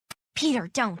Peter,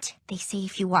 don't. They say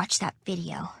if you watch that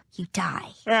video, you die.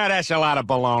 Ah, that's a lot of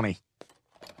baloney.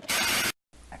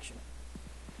 Action.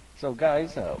 So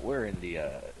guys, we're in the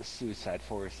suicide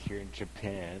forest here in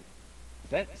Japan.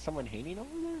 Is that someone hanging over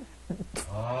there?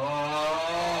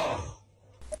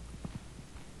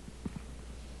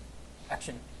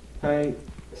 Action. Hi.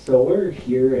 So we're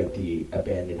here at the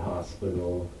abandoned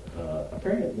hospital.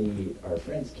 Apparently our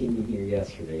friends came in here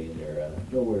yesterday and they're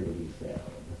nowhere to be found.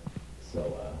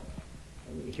 So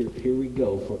here we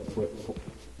go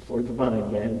for the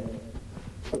vine, man.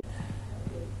 So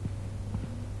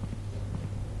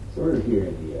we're here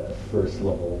in the first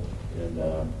level, and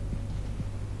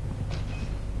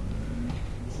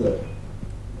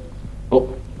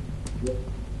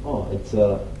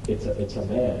it's a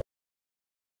man.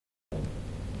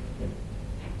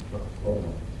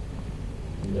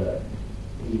 And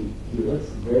he looks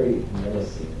very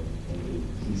menacing, and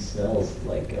he smells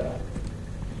like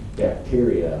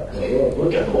bacteria.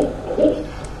 Look at him.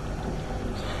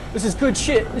 This is good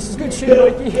shit. This is good shit,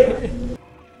 Mikey.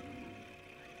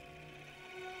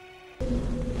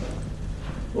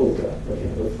 Oh god. Okay,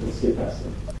 let's get past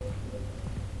him.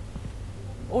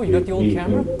 Oh, you got the old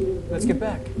camera? Let's get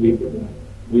back. We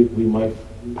might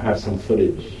have some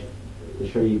footage to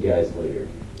show you guys later.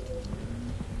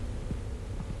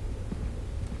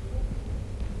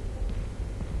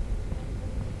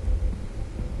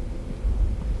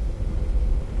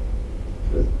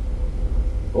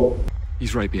 Oh.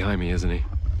 He's right behind me, isn't he?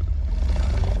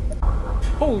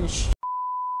 Holy shit.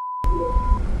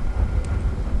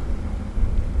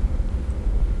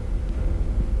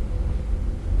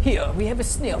 Here, we have a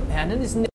snail man and his